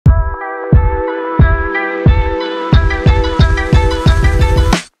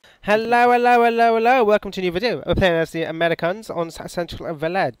Hello, hello, hello, hello. Welcome to a new video. We're playing as the Americans on Central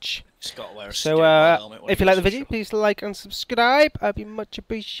Village. So, if you like the video, please like and subscribe. I'd be much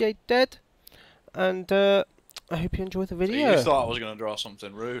appreciated. And I hope you enjoy the video. So you thought I was going to draw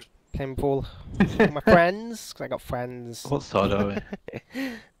something rude? Playing with all my friends, because I got friends. What side are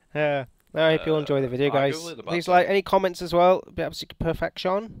we? Yeah. I hope you enjoy the video, guys. Please like any comments as well. It'd be absolutely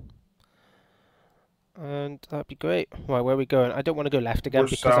perfection. And that'd be great. Right, where are we going? I don't want to go left again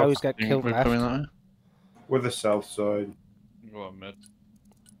because I always get killed left. We're the south side. Go on mid.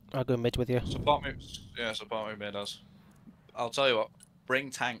 I'll go mid with you. Support me. Yeah, support me mid as. I'll tell you what. Bring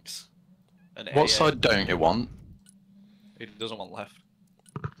tanks. And what side don't you want? He doesn't want left.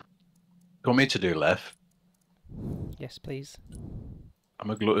 You want me to do left? Yes, please. I'm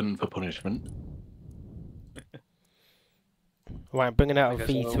a glutton for punishment. Right, I'm bringing out a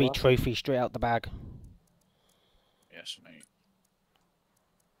V3 trophy straight out the bag. Yes, mate.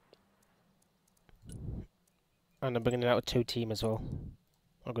 And I'm bringing out a 2-team as well.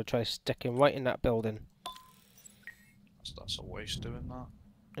 I'm going to try to stick him right in that building. That's a waste doing that.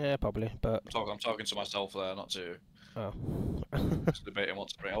 Yeah, probably, but... I'm talking to myself there, not to you. Oh. Just debating what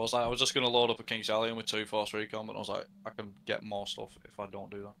to bring. I was just going to load up a King Stallion with 2 Force Recon, but I was like, I can get more stuff if I don't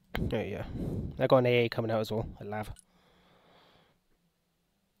do that. Yeah. They've got an AA coming out as well, a lav.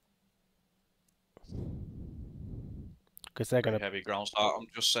 Because they're going to... Heavy ground start. I'm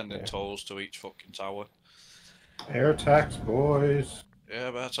just sending toes to each fucking tower. Air attacks, boys.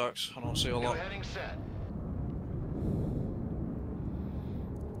 Yeah, air attacks. I don't see a lot.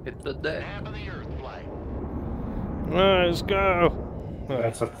 Hit the deck. Let's go.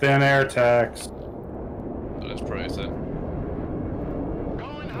 That's a thin air tax. But it's pretty thin.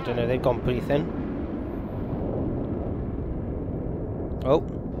 I don't know, they've gone pretty thin. Oh.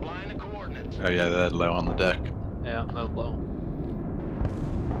 Oh yeah, they're low on the deck. Yeah, they're low.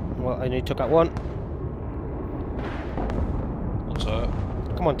 Well, I only took out one. What's that?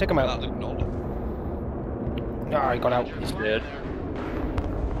 Come on, take him out. That didn't hold. Ah, he got out. He's dead.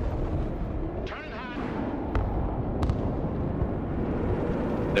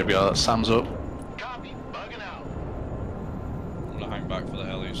 There we go, Sam's up. I'm gonna hang back for the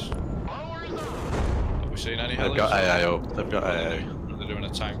helis. Have we seen any helis? They've got AA up. They've got AA. They're doing a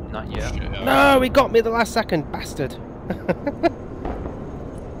tank. Not yet. Shit, yeah. No, he got me at the last second, bastard.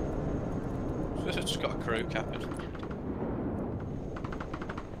 This has just got a crew captain.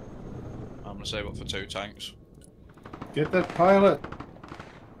 I'm gonna save up for 2 tanks. Get that pilot.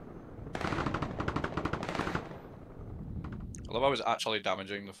 I love how it's actually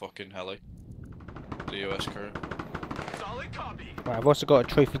damaging the fucking heli. The US crew. Solid copy. Right, I've also got a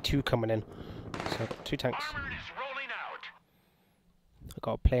trophy 2 coming in. So I've got 2 tanks. Armored is rolling out. I've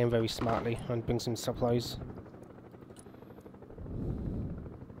got to play him very smartly and bring some supplies.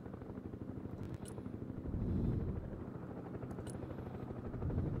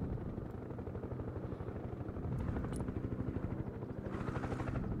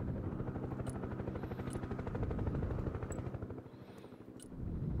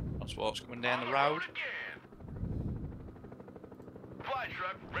 That's what's coming down the road. Fly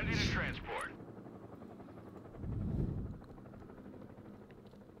truck ready to transport.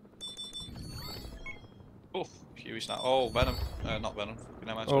 Oof, Huey's not. Oh, Venom. Not Venom. Fucking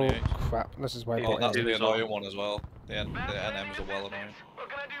Oh MI28. crap, this is why I Oh, got that's hit. the annoying one as well. The NMs are well annoying. What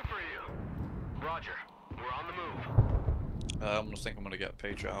can I do for you? Roger. We're on the move. I think I'm gonna get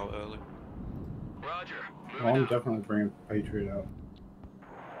Patriot out early. Roger. Oh, I'm definitely bringing Patriot out.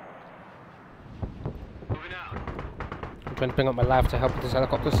 Moving out. I'm trying to bring up my lav to help with these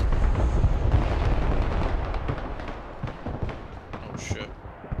helicopters. Oh shit.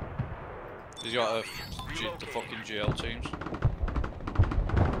 He's got the fucking GL teams.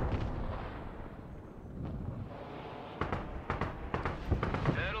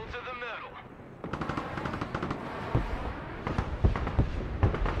 Pedal to the metal.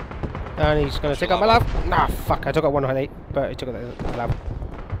 And he's going to take out my lav. Nah, fuck, I took out 108, but he took out the lav.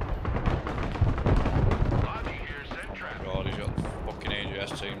 Lobby here, send traffic. God, he's got fucking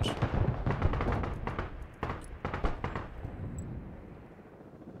AGS teams.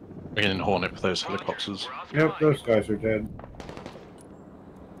 We're getting Hornet for those helicopters. Yep, those guys are dead.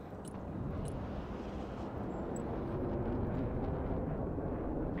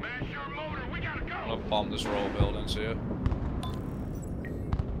 Smash your motor, we gotta go. I'm gonna bomb this row of buildings here.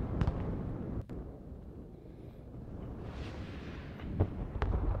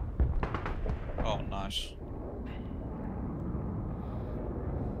 Oh, nice.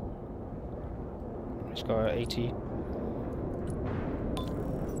 He's got an 80.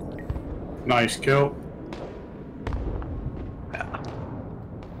 Nice kill.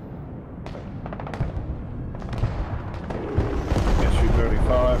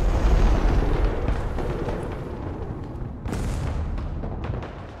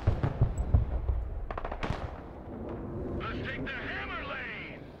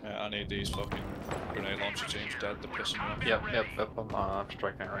 need these fucking grenade launcher teams dead. They're pissing me off. Yep. I'm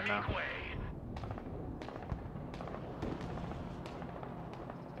striking it right now.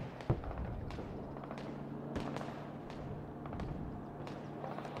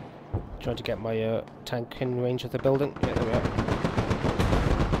 Trying to get my tank in range of the building. Yeah, there we are.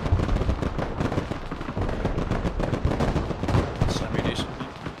 Semi-decent.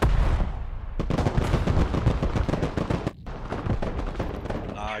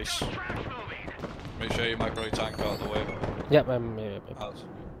 Nice. Make sure you micro tank out of the way. Yep, Out.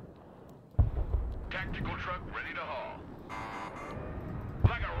 Tactical truck ready to haul.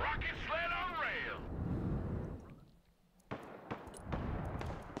 Like a rocket sled on rail.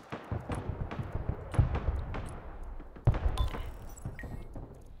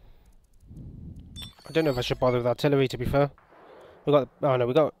 I don't know if I should bother with artillery, to be fair. We got... Oh no,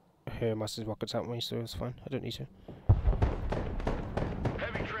 we got... Here, master's rockets out me, so it's fine. I don't need to.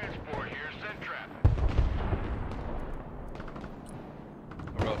 Heavy transport here, send traffic.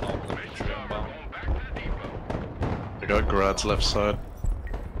 I've got no infantry inbound. Going back to the depot. We got Grad's left side.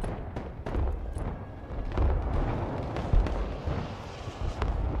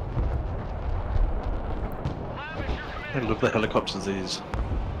 Hey, look at the helicopters these.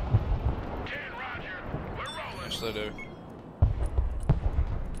 10 Roger. We're rolling. Yes, they do.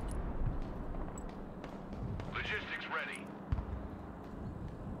 Logistics ready.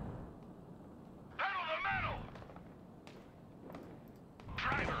 Pedal the metal.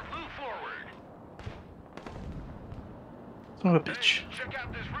 Driver, move forward. Son of a bitch. Check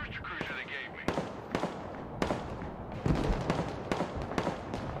out this rooster cruiser they gave me.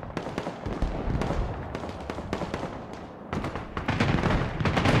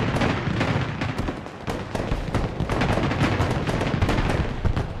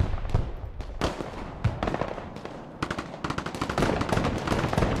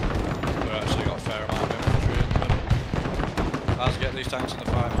 They've actually got a fair amount of infantry in the middle. Let's get these tanks in the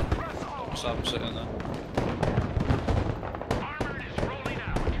fire, man. Don't just have them sitting there. Armor is rolling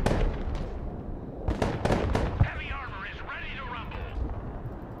out. Heavy armor is ready to rumble.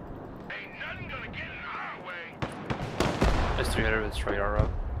 Ain't nothing gonna get in our way. Just 300 with straight R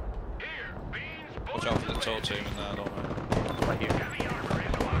up. Here, beans, Watch out for the tow team in there, don't they? Right here. heavy armor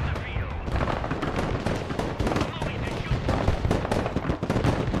is on the field. Moving to shoot.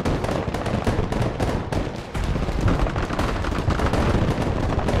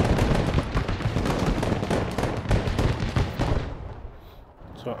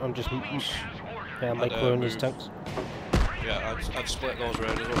 So I'm just... Yeah, I'm I'd, microing these move. tanks. Yeah, I'd split those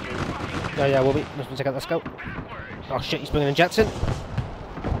raiders up. Dude. Yeah, we'll be. Let's take out the scout. Oh shit, he's bringing in jets in.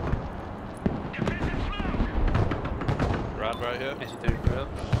 Rad right here. Is he doing good?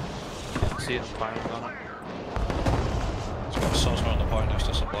 Yeah, see it, firing on it. It's got a saucer on the point next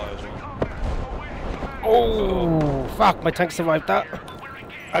to supply as well. Oh, fuck, my tank survived that.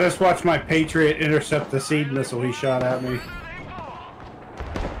 I just watched my Patriot intercept the seed missile he shot at me.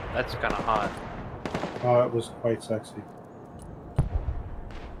 That's kind of hot. Oh, it was quite sexy.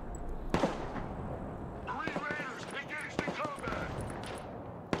 Green Raiders, engaged in combat.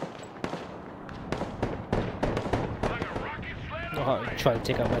 Like a rocket sled Oh, on rail. try and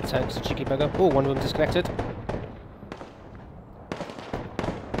take out my tanks, the cheeky bugger. Oh, one of them disconnected.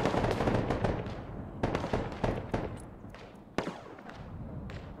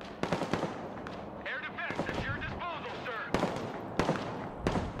 Air defense at your disposal, sir.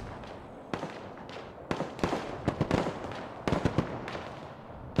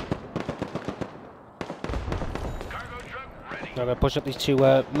 Cargo truck ready. I'm gonna push up these two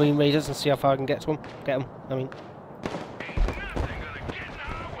Marine Raiders and see how far I can get to them. Get them. I mean, Ain't nothing gonna get in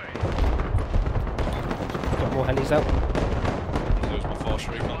our way. got more helis out. Lose my force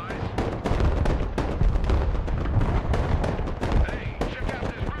recon. Hey, check out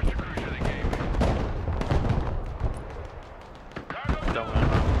this rooster cruiser they gave me. Cargo Don't want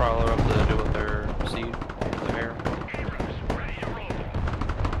to crawler up to do with their seed in the air. Abrams ready to roll.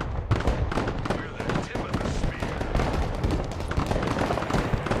 We're the tip of the spear.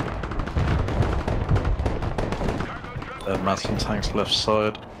 Cargo truck Mass and tanks left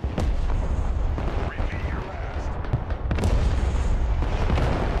side. repeat your last.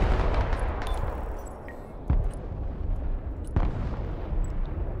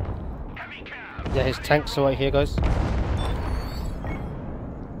 Heavy cab. Yeah, his tanks are right here, guys. M1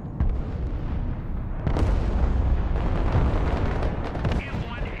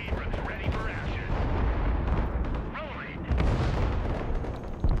 Abrams ready for action. Rolling.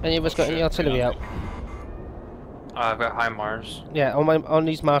 Any of us got any Shit, artillery yeah. out? I've got high Mars. Yeah, on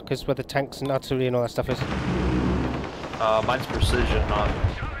these markers where the tanks and artillery and all that stuff is. Mine's precision, not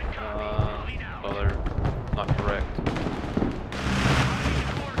not correct.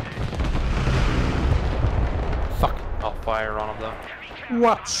 Fuck. I'll fire on them though.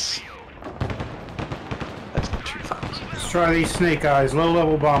 What? That's 2,000. Let's try these snake eyes. Low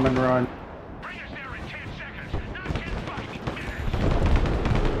level bomb and run. Bring us there in 10 seconds. Not 10 fighting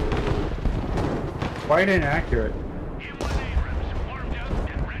minutes. Quite inaccurate. M1 Abrams, warmed up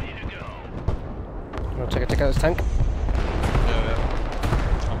and ready to go. I'll take out this tank.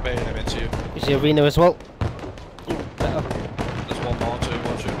 Yeah. I'm baiting him into you. Is the arena as well? Better. There's one more too,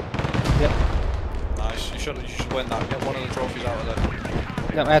 watch it. Yep. Nice. You should win that. Get one of the trophies out of there.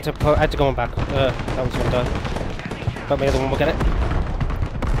 No, I had to go on back. That was one done. But my other one will get it.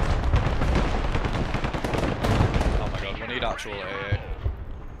 Oh my god, we need actual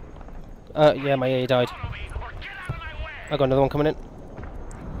AA. Yeah, my AA died. I got another one coming in.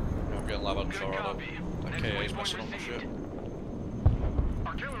 I'm getting leveled, so that KA's messing up my shit.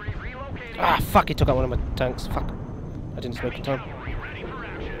 Artillery relocating. Ah, fuck! He took out one of my tanks. Fuck. I didn't smoke in time. Artillery ready for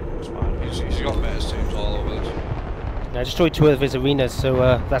action. It's fine. He's got better teams all over this. I destroyed 2 of his arenas, so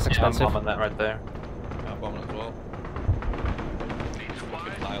that's Yeah, I'm expensive. bombing that right there. Yeah, bombing as well. He's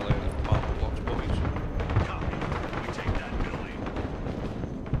fucking annihilated apartment blocks, boys. Copy. We take that building.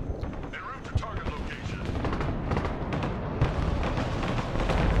 En route to target location.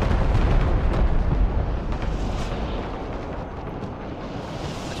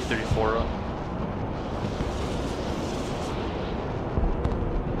 234 up.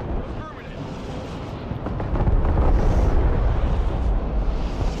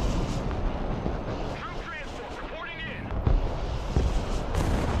 Troop transport reporting in.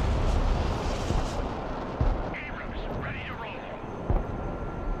 Abrams, ready to roll.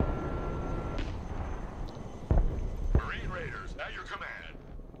 Marine Raiders, at your command.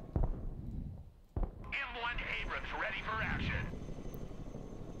 M1 Abrams, ready for action.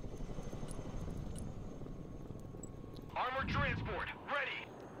 Armored transport, ready.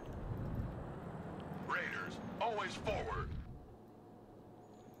 Raiders, always forward.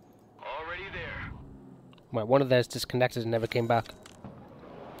 Already there. Right, one of theirs disconnected and never came back.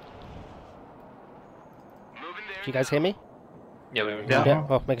 Moving there. Do you guys hear me? Yeah, we Yeah. Yeah.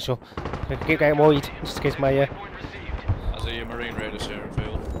 Oh, making sure. I keep getting worried, just in case my Point received. I see your Marine Raiders here in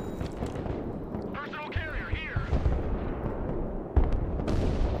field. Personal carrier here.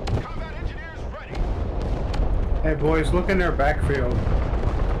 Combat engineers ready. Hey boys, look in their backfield.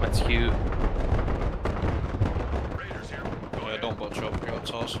 That's cute. Raiders here. Yeah, don't butch up, we got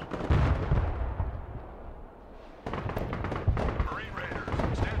toss. Marine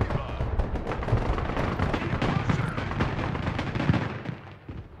Raiders, standing by. Keep closer.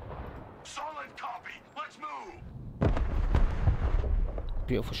 Solid copy. Let's move.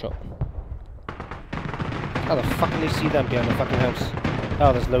 beautiful shot. How the fuck can they see them behind the fucking house?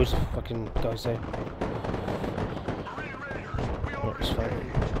 Oh, there's loads of fucking guys there. Oh, it's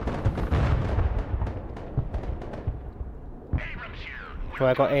fine. So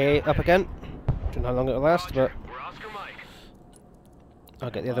I got AA up again. Don't know how long it'll last, but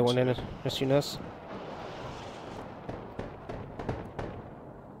I'll get the other one in as soon as.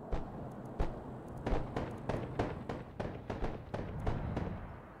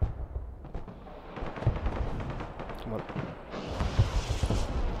 Come on.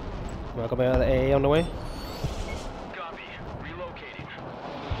 Well, I got my other AA on the way. Copy. Relocating.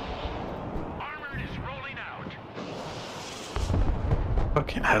 Armored is rolling out.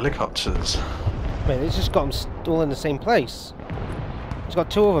 Fucking helicopters. Man, it's just got them all in the same place. He's got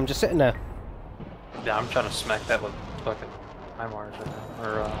two of them just sitting there. Yeah, I'm trying to smack that with fucking HIMARS right now.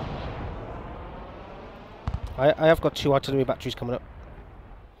 Or, I have got 2 artillery batteries coming up.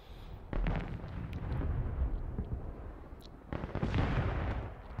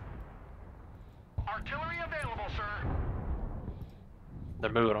 Artillery available, sir.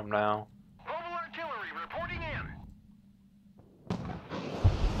 they're moving them now. Mobile artillery reporting in.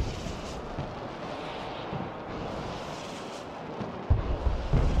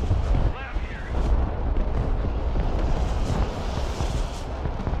 Left here.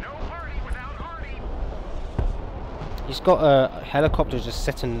 No party without Artie. He's got a helicopter just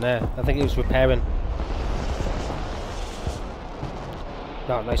sitting there. I think he was repairing.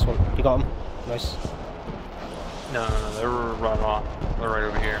 Oh, nice one. You got him. Nice. No, they're running off. They're right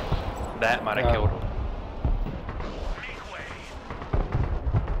over here. That might have killed them. Make way.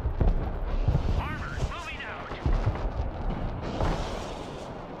 Armor moving out.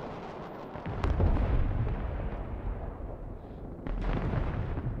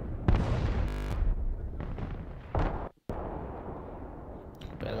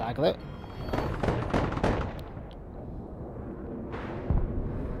 Bit of lag there.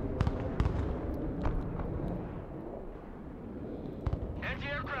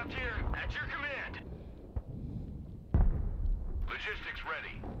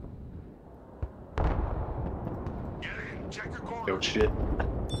 ready. Get in. Check your Yo, corners. shit.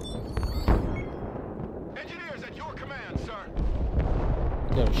 Engineers at your command, sir.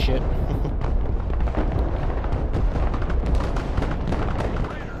 No shit.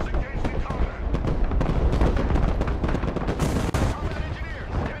 Raiders engaged in combat. Combat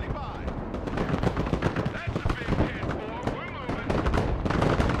engineers standing by. That's a big 10-4. We're moving.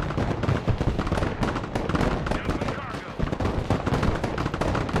 Get some cargo.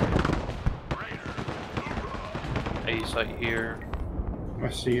 Raiders, hoorah. A site here, I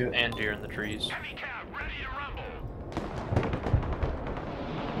see it. and deer in the trees. Heavy cab ready to rumble.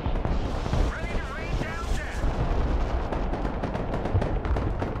 Ready to rain down jet.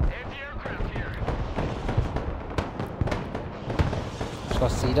 Anti-aircraft here. Just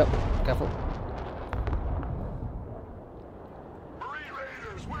got seed up. Careful. Marine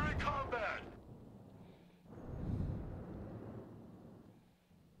Raiders, we're in combat.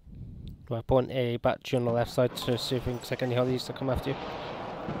 Right, putting a battery on the left side to see if we can take any holidays to come after you.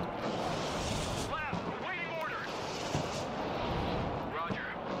 Lab, awaiting orders. Roger.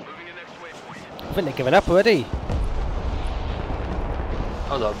 Moving to next waypoint. I think they're giving up already.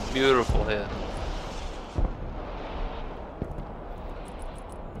 That was a beautiful hit.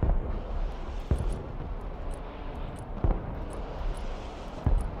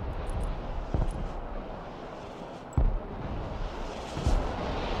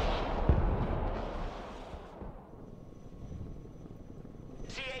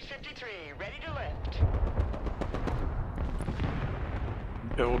 CH-53, ready to lift.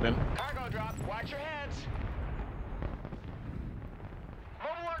 Building. Cargo drop, watch your heads.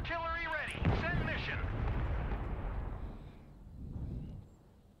 Mobile artillery ready. Send mission.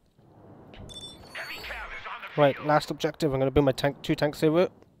 Heavy cab is on the Right, field. last objective. I'm going to build my tank, 2 tanks over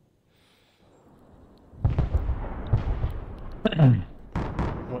it.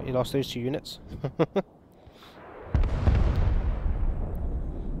 What, you lost those 2 units?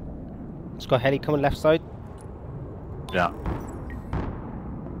 It's got heli coming left side, Yeah.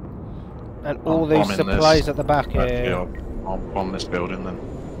 and all those bombing supplies this. at the back. Right, Yeah. yeah, I'll bomb this building then.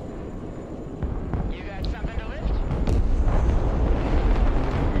 You got something to lift?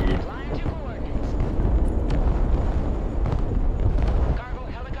 Flying to coordinates. Cargo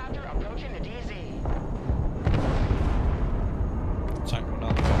helicopter approaching the DZ. Tank went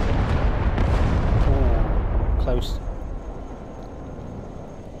down. Oh, close.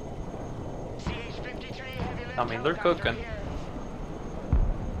 CH-53 heavy lift I mean, they're helicopter cooking. here.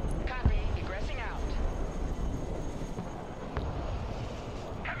 Copy, egressing out.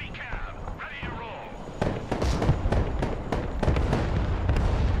 Heavy cab ready to roll.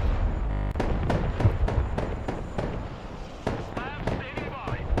 Lab standing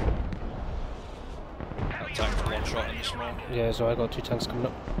by. That tank's one shot in the smoke. Yeah, so I got 2 tanks coming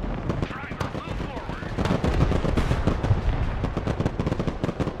up. Driver, move forward.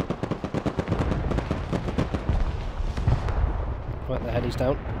 Right, the heli's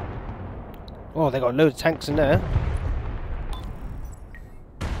down. Oh, they got loads of tanks in there.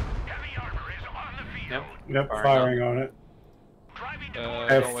 Heavy armor is on the field. Yep. Yep, Firing firing on it. Driving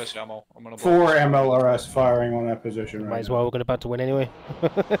to Don't waste ammo. I'm gonna 4 MLRS firing on that position Might right as now. well, we're about to win anyway.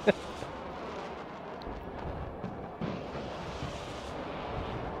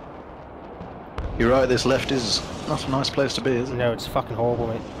 You're right, this left is not a nice place to be, is it? No, it's fucking horrible,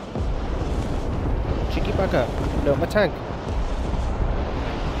 mate. Cheeky bugger. Look, my tank.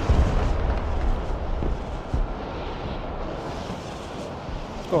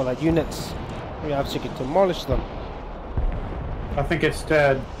 Oh, like units. We have to demolish them. I think it's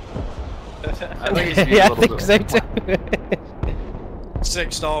dead. I think it's Yeah, a I little think bit. so too.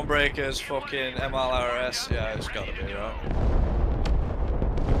 6 Stormbreakers, fucking MLRS. Yeah, it's gotta be, right?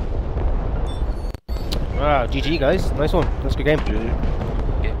 Wow, GG guys. Nice one. That's a good game.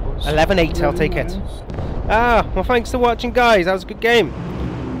 It was 11-8, I'll take it. Ah, well thanks for watching guys. That was a good game.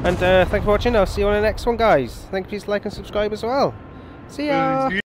 And thanks for watching. I'll see you on the next one guys. Thank you, please like and subscribe as well. See ya!